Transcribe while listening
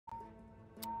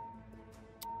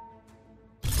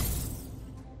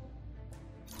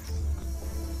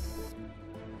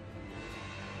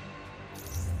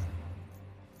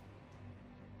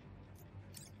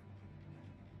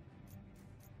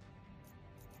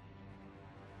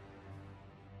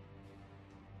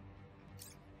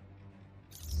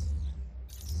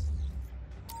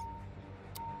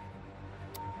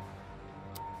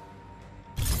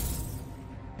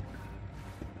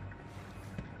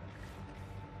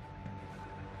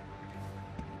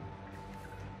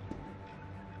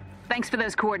Thanks for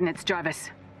those coordinates,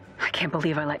 Jarvis. I can't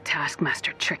believe I let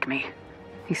Taskmaster trick me.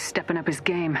 He's stepping up his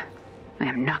game. I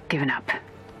am not giving up.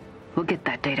 We'll get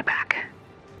that data back.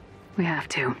 We have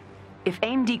to. If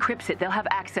AIM decrypts it, they'll have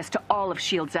access to all of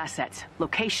S.H.I.E.L.D.'s assets.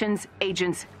 Locations,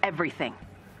 agents, everything.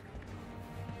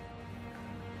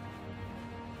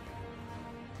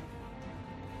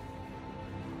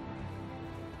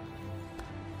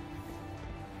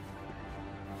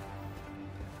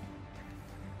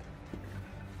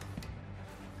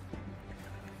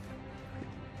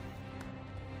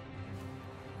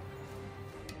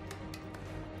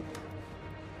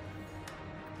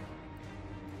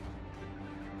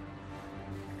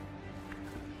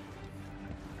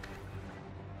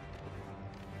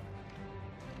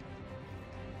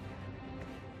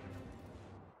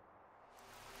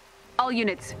 All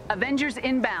units, Avengers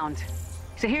inbound.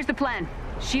 So here's the plan.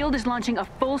 S.H.I.E.L.D. is launching a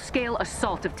full-scale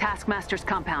assault of Taskmaster's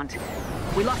compound.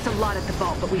 We lost a lot at the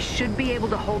vault, but we should be able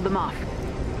to hold them off.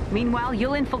 Meanwhile,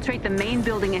 you'll infiltrate the main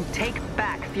building and take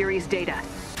back Fury's data.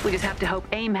 We just have to hope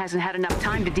AIM hasn't had enough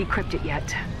time to decrypt it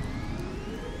yet.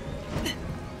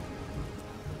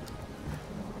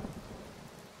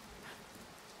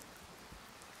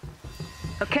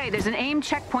 Okay, there's an AIM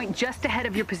checkpoint just ahead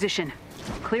of your position.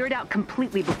 Clear it out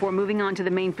completely before moving on to the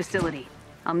main facility.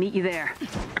 I'll meet you there.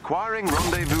 Acquiring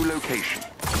rendezvous location.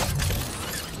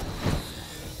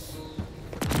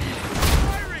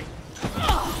 Firing!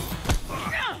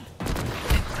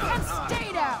 And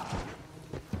stay down!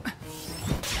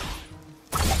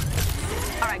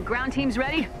 All right, ground team's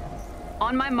ready?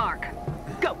 On my mark.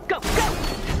 Go, go, go!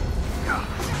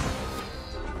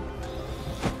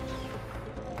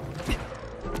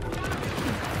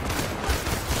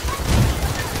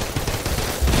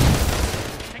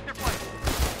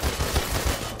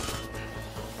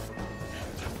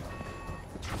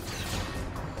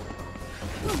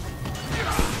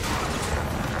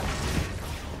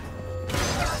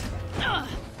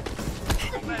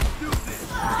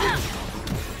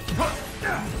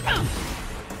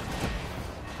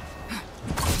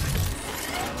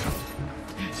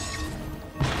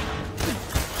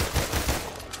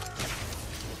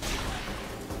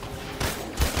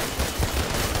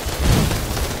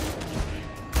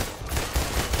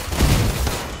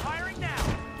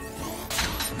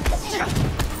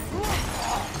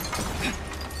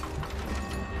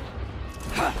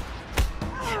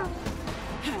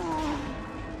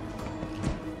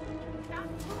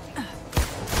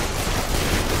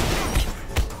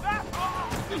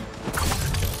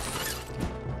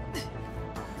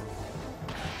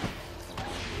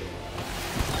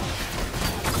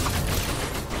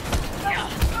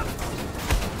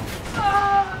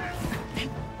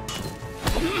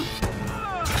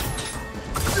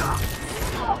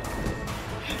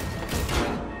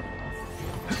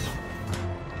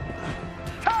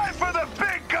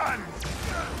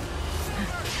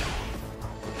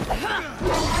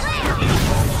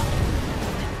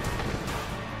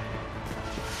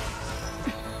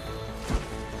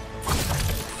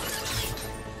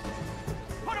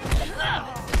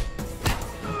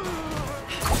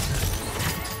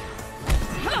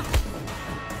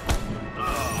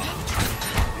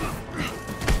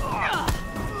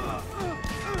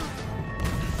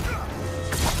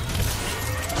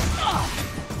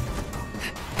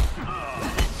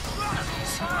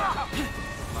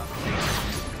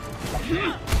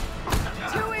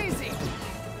 Too easy!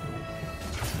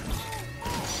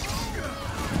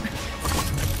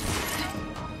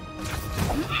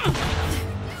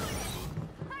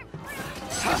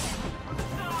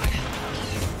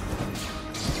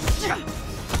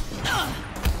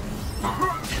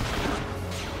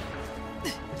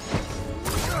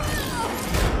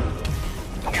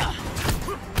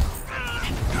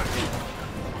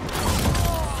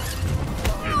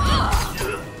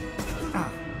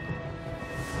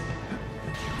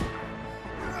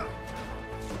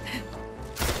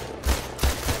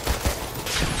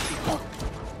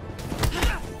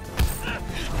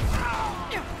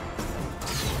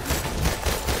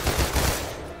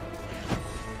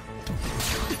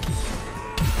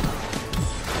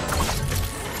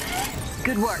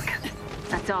 Good work.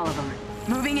 That's all of them.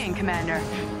 Moving in, Commander.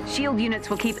 S.H.I.E.L.D. units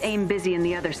will keep AIM busy in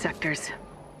the other sectors.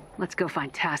 Let's go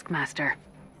find Taskmaster.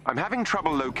 I'm having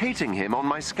trouble locating him on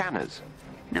my scanners.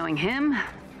 Knowing him,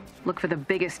 look for the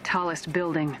biggest, tallest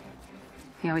building.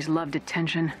 He always loved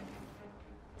attention.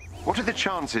 What are the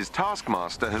chances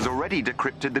Taskmaster has already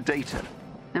decrypted the data?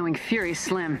 Knowing Fury's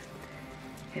slim.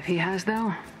 If he has,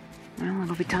 though, well,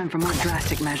 it'll be time for more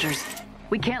drastic measures.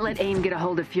 We can't let AIM get a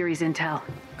hold of Fury's intel.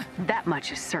 That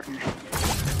much is certain.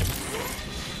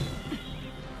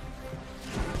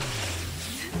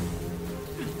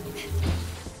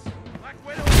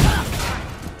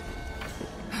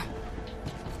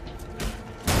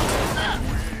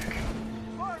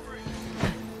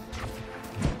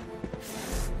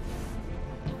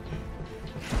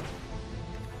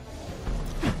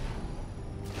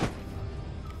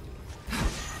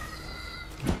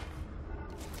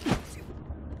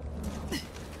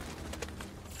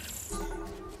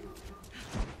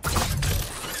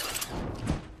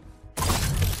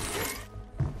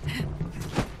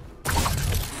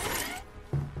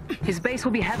 His base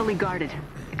will be heavily guarded.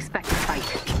 Expect a fight.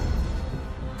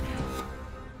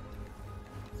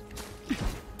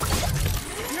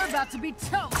 You're about to be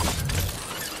toast!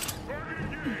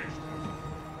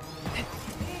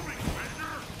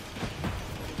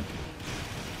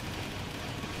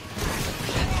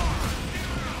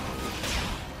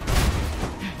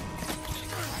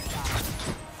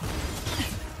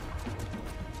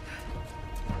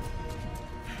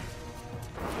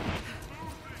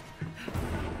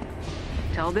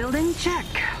 Tall building, check.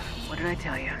 What did I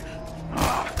tell you?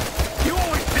 You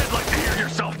always did like to hear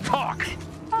yourself talk!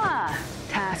 Ah,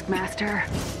 Taskmaster.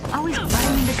 Always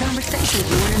butting into conversations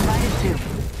you weren't invited to.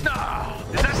 No!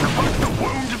 Is that supposed to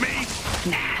wound me?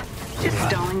 Nah, just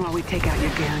stalling while we take out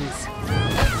your guns.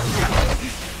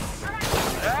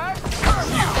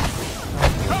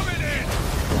 Coming in!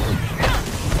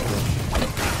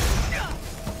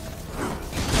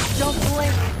 Don't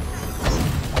blink!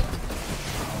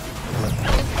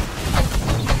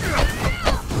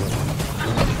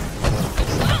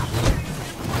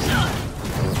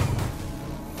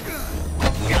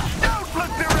 Don't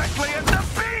look directly at the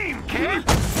beam, kid!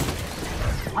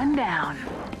 One down.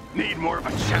 Need more of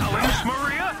a challenge,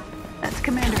 Maria? That's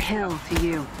Commander Hill to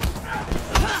you.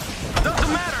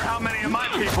 Doesn't matter how many of my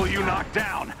people you knock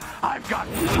down. I've got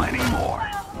plenty more.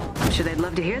 I'm sure they'd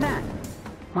love to hear that.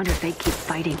 Wonder if they keep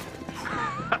fighting.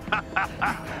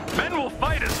 Men will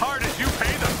fight as hard as you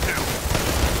pay them to.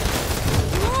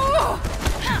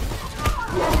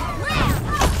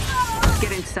 Let's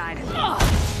get inside.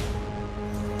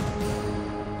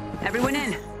 Everyone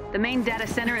in. The main data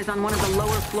center is on one of the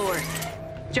lower floors.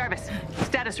 Jarvis,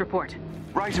 status report.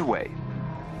 Right away.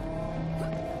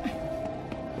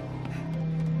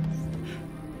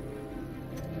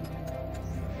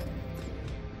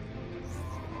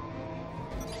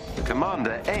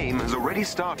 Commander, AIM has already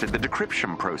started the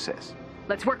decryption process.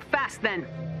 Let's work fast then.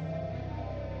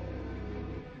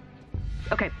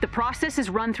 Okay, the process is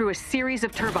run through a series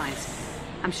of turbines.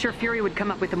 I'm sure Fury would come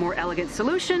up with a more elegant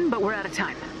solution, but we're out of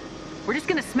time. We're just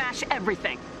gonna smash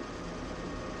everything.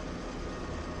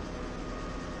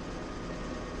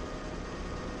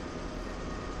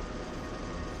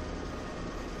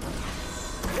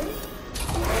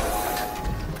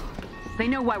 They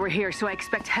know why we're here, so I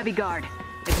expect heavy guard.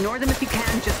 Ignore them if you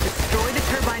can, just destroy the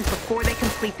turbines before they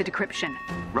complete the decryption.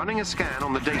 Running a scan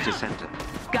on the data center.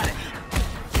 Got it.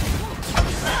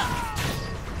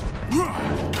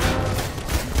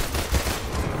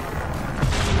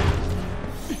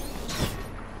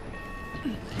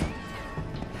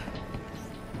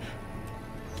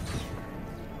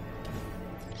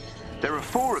 There are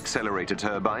 4 accelerator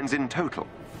turbines in total.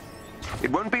 It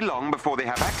won't be long before they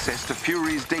have access to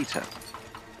Fury's data.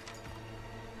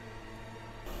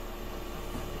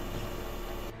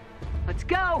 Let's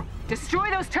go!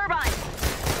 Destroy those turbines!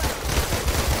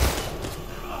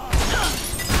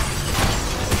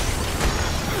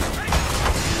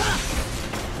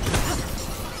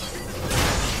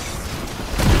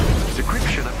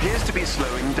 Decryption appears to be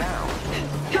slowing down.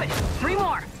 Good! 3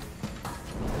 more!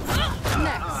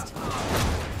 Next.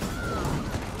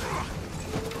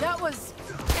 That was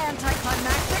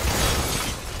anticlimactic.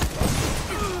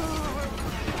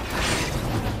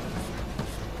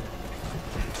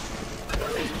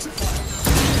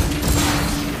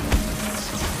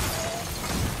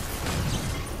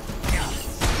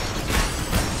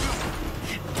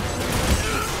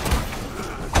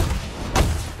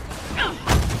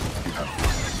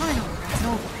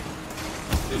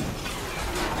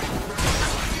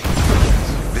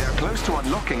 They are close to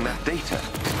unlocking that data.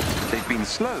 They've been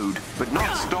slowed, but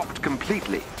not stopped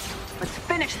completely. Let's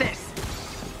finish this!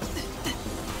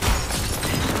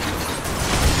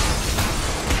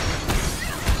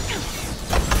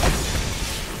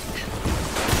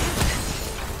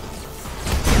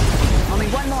 Only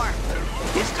one more.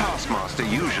 Is Taskmaster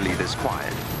usually this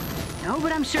quiet? No,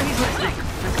 but I'm sure he's listening.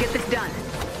 Let's get this done.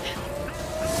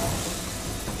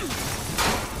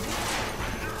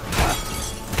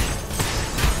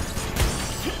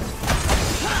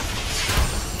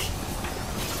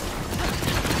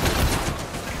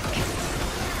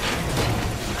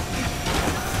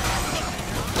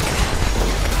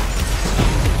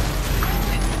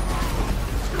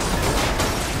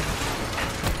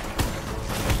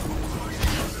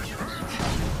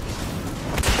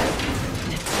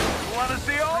 Wanna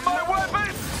see all my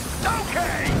weapons?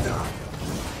 Okay!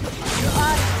 Your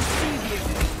eyes deceive you.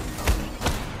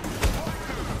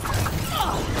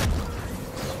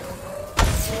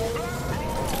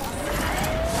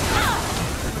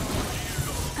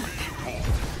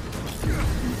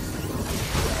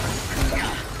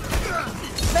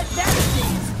 But that's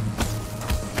it.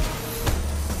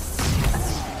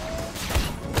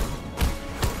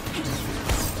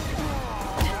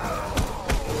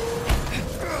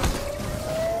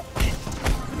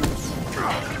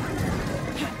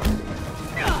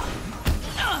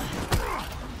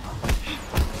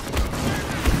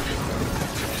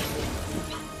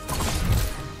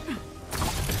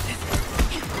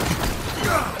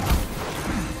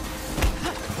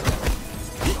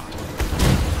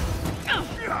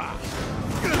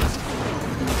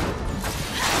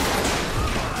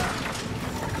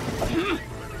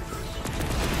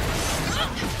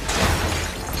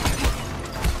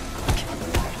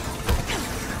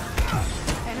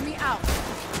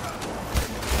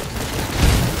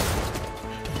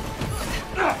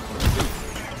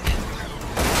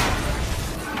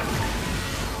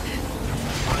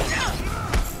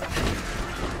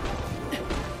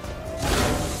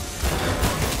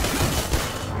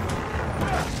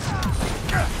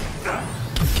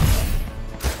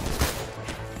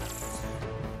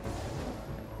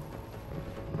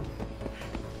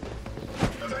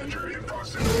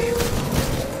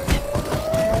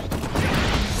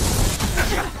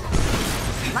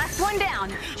 Last one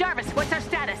down. Jarvis, what's our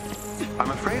status? I'm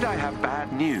afraid I have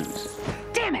bad news.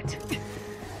 Damn it!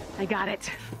 I got it.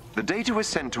 The data was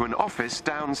sent to an office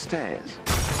downstairs.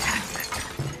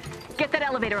 Get that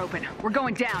elevator open. We're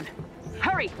going down.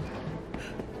 Hurry!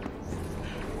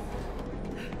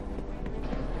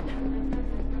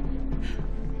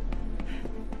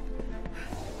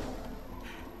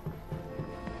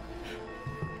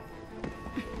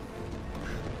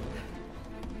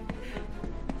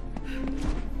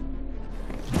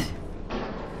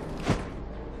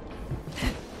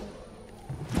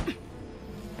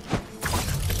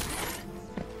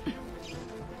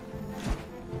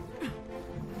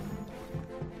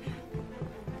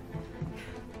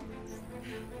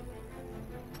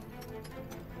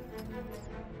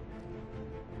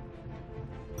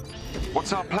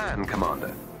 What's our plan,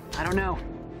 Commander? I don't know.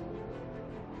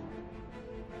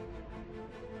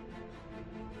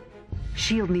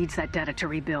 SHIELD needs that data to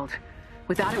rebuild.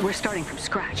 Without it, we're starting from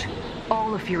scratch.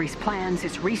 All of Fury's plans,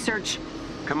 his research.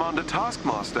 Commander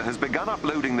Taskmaster has begun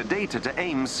uploading the data to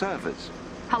AIM's servers.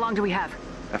 How long do we have?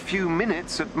 A few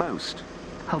minutes at most.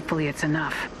 Hopefully it's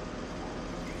enough.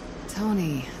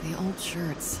 Tony, the old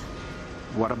shirts.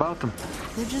 What about them?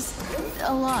 They're just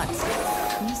a lot.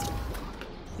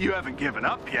 You haven't given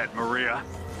up yet, Maria.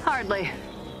 Hardly.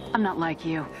 I'm not like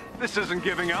you. This isn't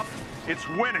giving up, it's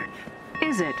winning.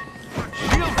 Is it?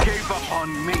 SHIELD gave up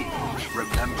on me,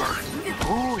 remember?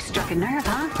 Ooh, struck a nerve,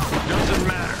 huh? Doesn't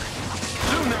matter.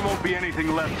 Soon there won't be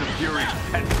anything left of Fury's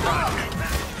pet project.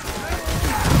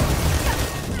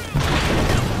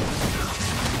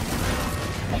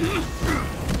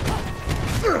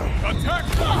 Attack!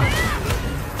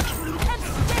 And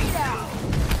stay down!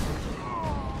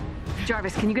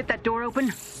 Jarvis, can you get that door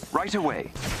open? Right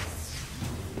away.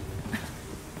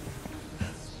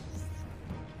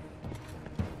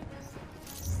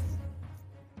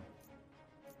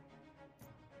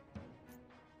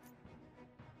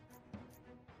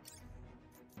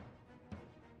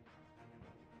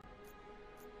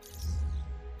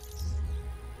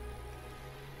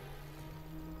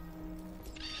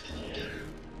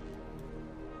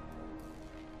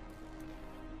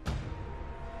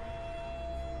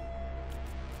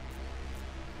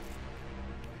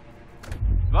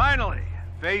 Finally,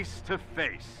 face to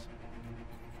face.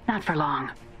 Not for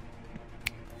long.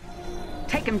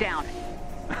 Take him down.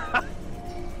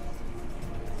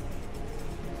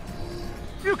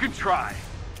 You can try.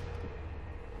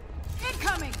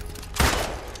 Incoming!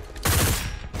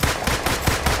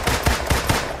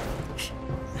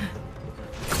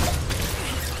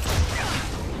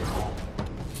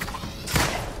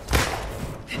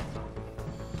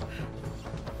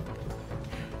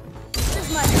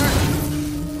 This might hurt.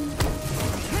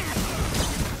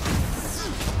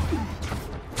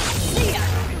 See ya!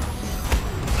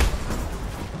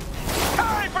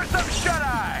 Time for some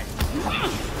shut-eye!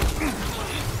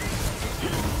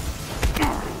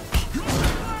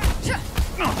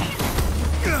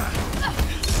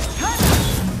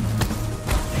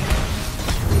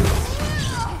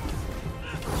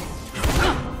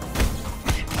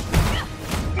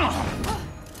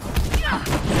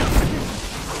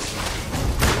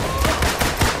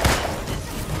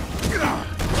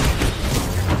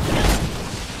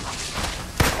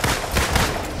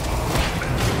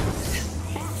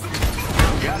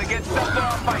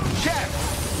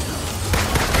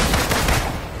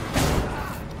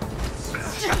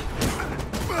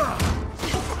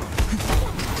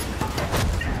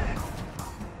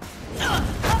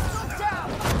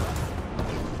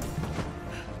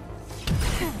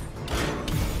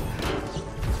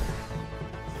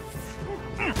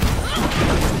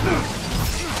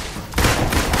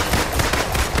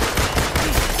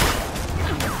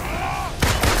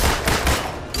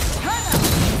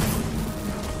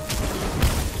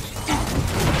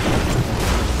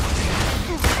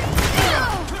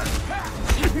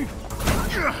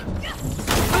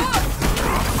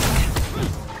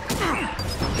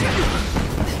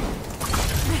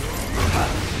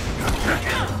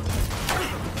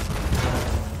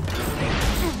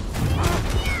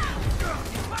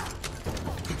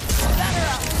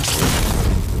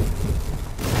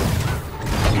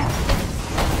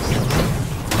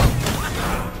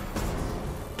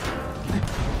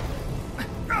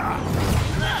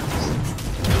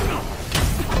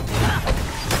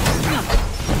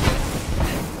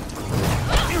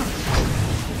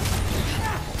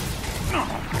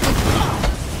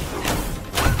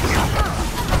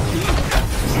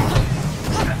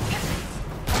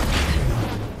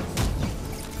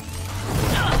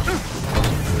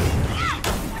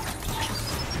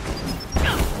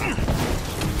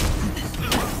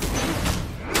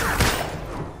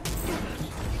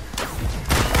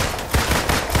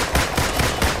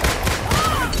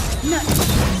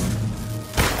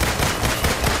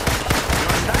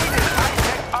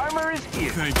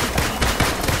 Thank you.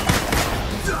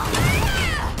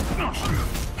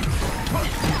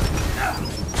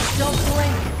 Don't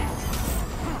blink.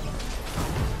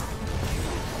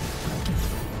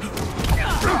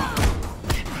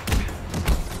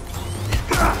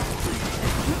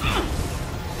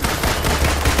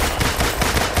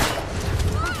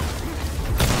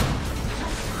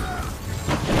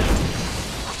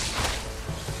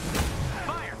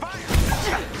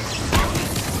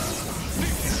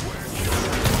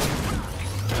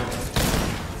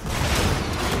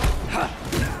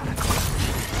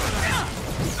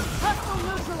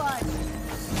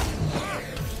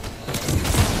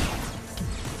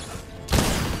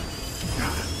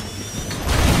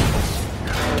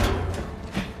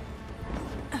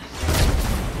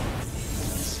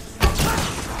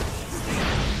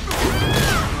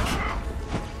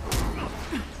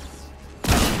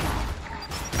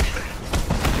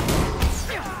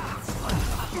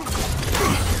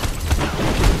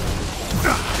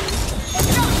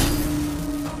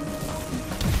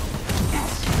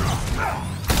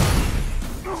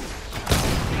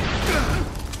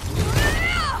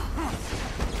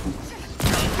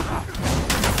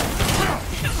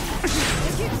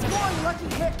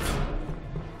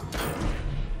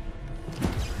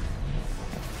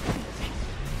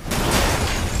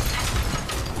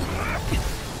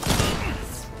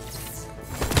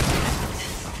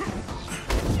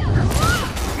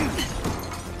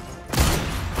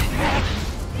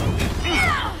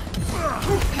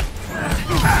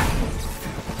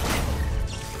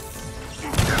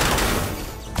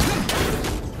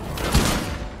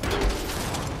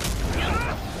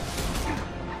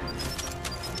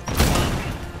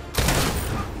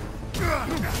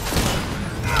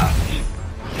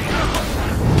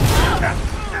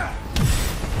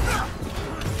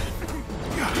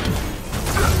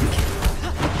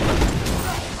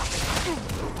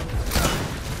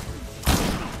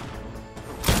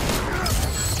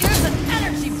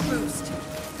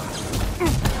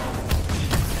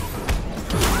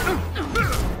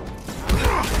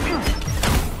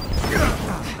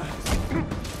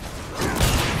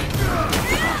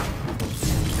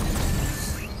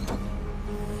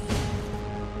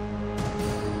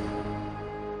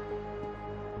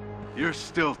 You're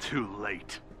still too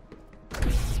late.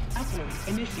 Upload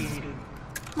initiated.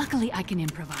 Luckily, I can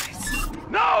improvise.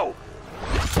 No!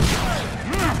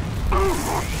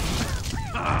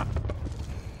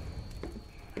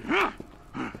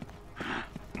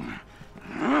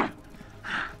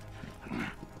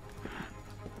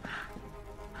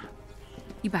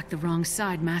 You backed the wrong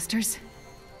side, Masters.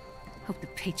 Hope the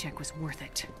paycheck was worth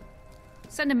it.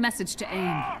 Send a message to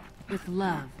AIM. With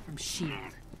love from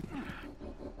S.H.I.E.L.D.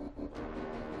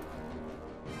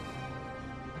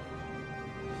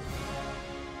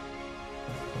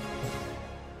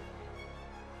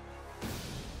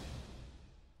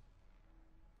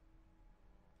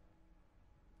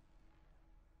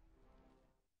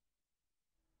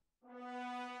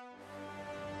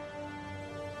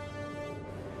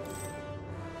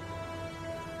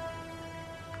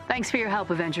 Thanks for your help,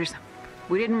 Avengers.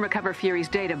 We didn't recover Fury's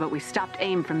data, but we stopped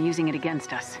AIM from using it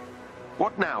against us.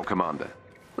 What now, Commander?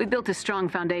 We built a strong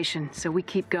foundation, so we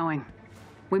keep going.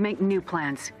 We make new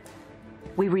plans.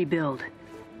 We rebuild.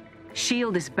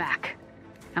 S.H.I.E.L.D. is back,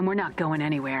 and we're not going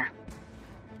anywhere.